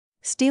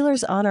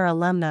Steelers honor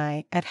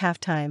alumni at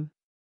halftime.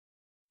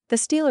 The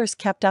Steelers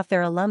capped off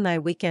their alumni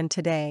weekend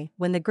today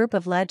when the group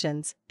of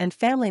legends and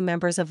family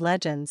members of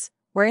legends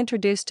were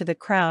introduced to the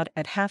crowd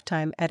at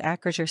halftime at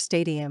Acrisure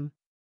Stadium.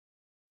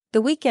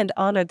 The weekend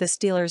honored the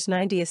Steelers'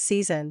 90th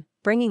season,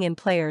 bringing in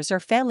players or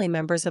family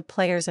members of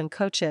players and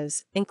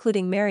coaches,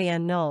 including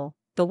Marianne Knoll,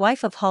 the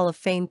wife of Hall of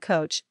Fame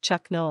coach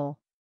Chuck Knoll.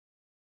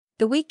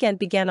 The weekend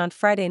began on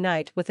Friday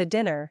night with a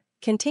dinner,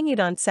 continued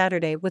on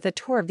Saturday with a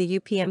tour of the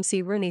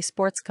UPMC Rooney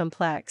Sports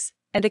Complex,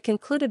 and it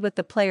concluded with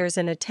the players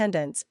in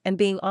attendance and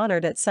being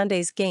honored at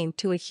Sunday's game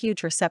to a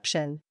huge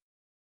reception.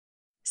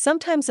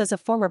 "Sometimes as a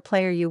former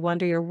player you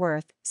wonder your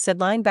worth," said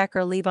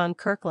linebacker Levon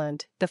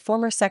Kirkland, the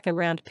former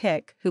second-round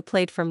pick who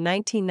played from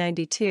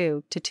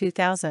 1992 to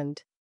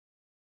 2000.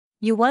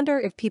 "You wonder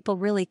if people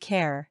really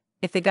care,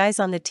 if the guys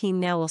on the team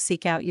now will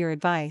seek out your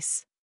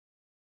advice.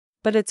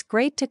 But it's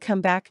great to come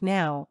back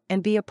now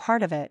and be a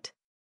part of it.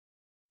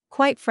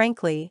 Quite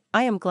frankly,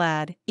 I am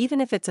glad, even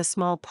if it's a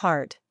small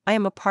part, I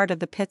am a part of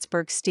the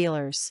Pittsburgh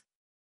Steelers.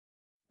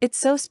 It's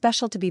so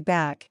special to be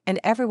back, and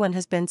everyone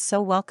has been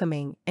so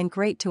welcoming and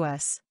great to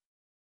us."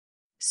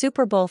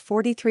 Super Bowl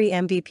 43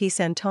 MVP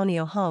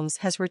Santonio Holmes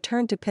has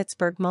returned to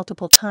Pittsburgh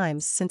multiple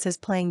times since his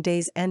playing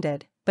days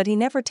ended, but he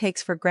never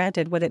takes for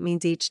granted what it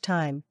means each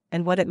time,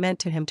 and what it meant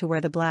to him to wear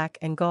the black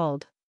and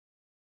gold.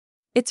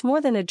 "It's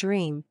more than a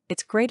dream,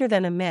 it's greater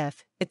than a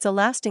myth, it's a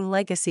lasting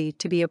legacy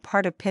to be a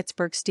part of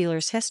Pittsburgh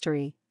Steelers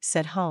history,"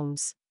 said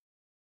Holmes.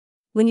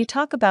 "When you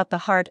talk about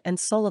the heart and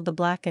soul of the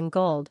black and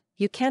gold,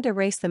 you can't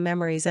erase the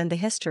memories and the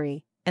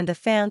history, and the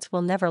fans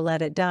will never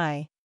let it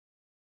die.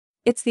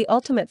 It's the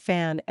ultimate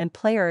fan and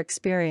player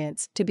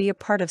experience to be a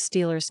part of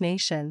Steelers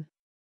Nation."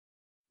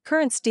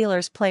 Current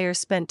Steelers players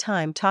spent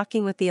time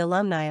talking with the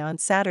alumni on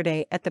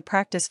Saturday at the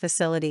practice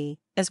facility,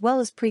 as well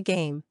as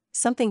pre-game,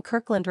 something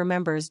Kirkland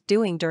remembers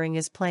doing during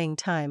his playing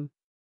time.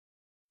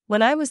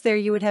 "When I was there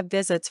you would have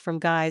visits from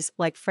guys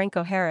like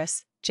Franco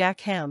Harris,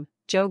 Jack Ham,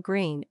 Joe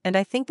Green, and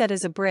I think that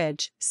is a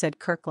bridge," said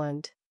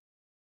Kirkland.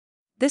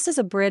 "This is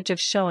a bridge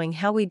of showing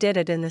how we did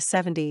it in the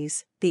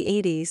 70s, the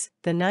 80s,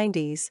 the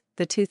 90s,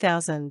 the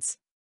 2000s.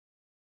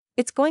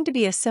 It's going to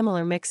be a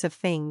similar mix of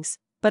things,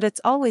 but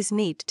it's always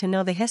neat to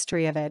know the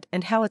history of it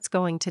and how it's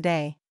going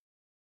today.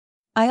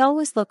 I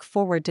always look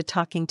forward to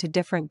talking to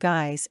different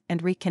guys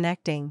and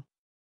reconnecting.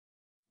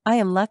 I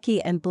am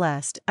lucky and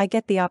blessed I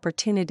get the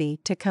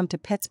opportunity to come to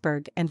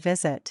Pittsburgh and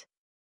visit.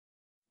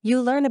 You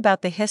learn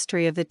about the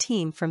history of the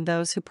team from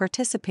those who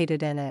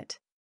participated in it.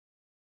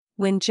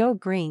 When Joe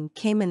Green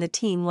came in the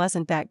team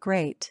wasn't that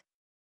great.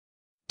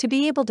 To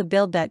be able to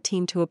build that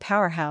team to a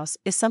powerhouse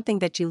is something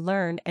that you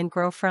learn and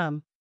grow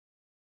from.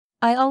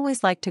 I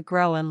always like to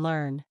grow and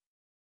learn.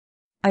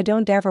 I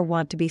don't ever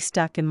want to be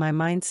stuck in my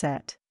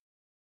mindset.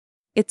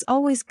 It's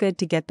always good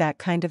to get that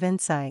kind of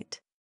insight.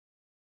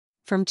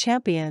 From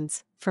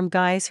champions, from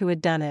guys who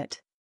had done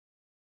it.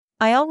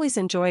 I always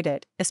enjoyed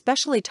it,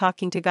 especially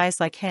talking to guys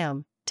like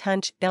Ham,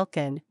 Tunch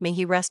Ilkin, may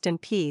he rest in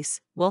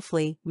peace,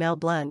 Wolfley, Mel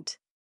Blount.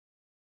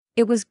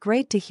 It was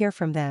great to hear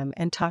from them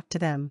and talk to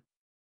them.